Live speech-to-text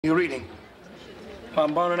You reading? Well,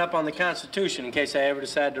 I'm boning up on the Constitution in case I ever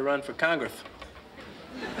decide to run for Congress.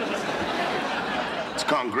 It's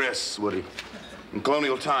Congress, Woody. In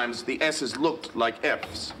colonial times, the S's looked like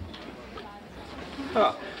F's.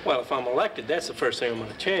 Oh, well, if I'm elected, that's the first thing I'm going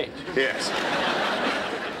to change. Yes.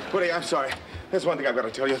 Woody, I'm sorry. There's one thing I've got to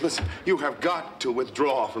tell you. Listen, you have got to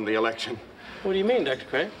withdraw from the election. What do you mean, Dr.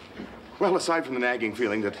 Crane? Well, aside from the nagging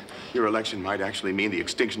feeling that your election might actually mean the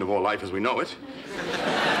extinction of all life as we know it,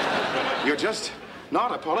 you're just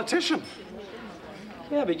not a politician.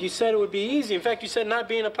 Yeah, but you said it would be easy. In fact, you said not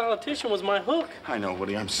being a politician was my hook. I know,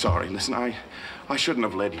 Woody. I'm sorry. Listen, I shouldn't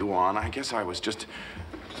have led you on. I guess I was just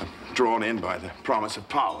drawn in by the promise of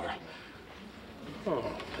power. Oh,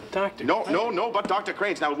 but Dr. No, but Dr.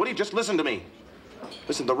 Cranes. Now, Woody, just listen to me.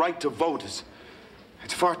 Listen, the right to vote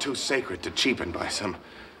it's far too sacred to cheapen by some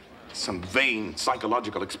vain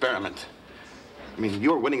psychological experiment. I mean,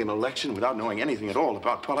 you're winning an election without knowing anything at all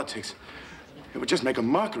about politics. It would just make a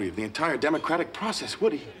mockery of the entire democratic process,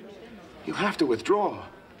 Woody. You have to withdraw.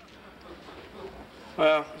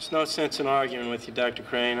 Well, there's no sense in arguing with you, Dr.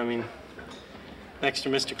 Crane. I mean, next to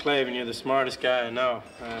Mr. Clavin, you're the smartest guy I know.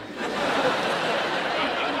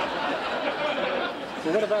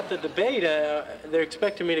 Well, what about the debate? They're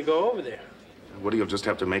expecting me to go over there. Woody, you'll just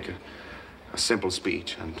have to make a simple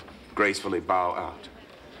speech and gracefully bow out.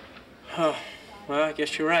 Oh, well, I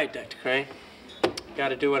guess you're right, Dr. Crane.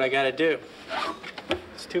 Gotta do what I gotta do.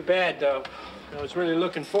 It's too bad, though. I was really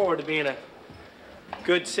looking forward to being a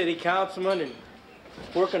good city councilman and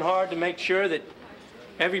working hard to make sure that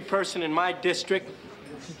every person in my district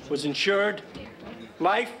was insured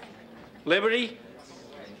life, liberty,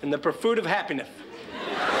 and the perfuit of happineff.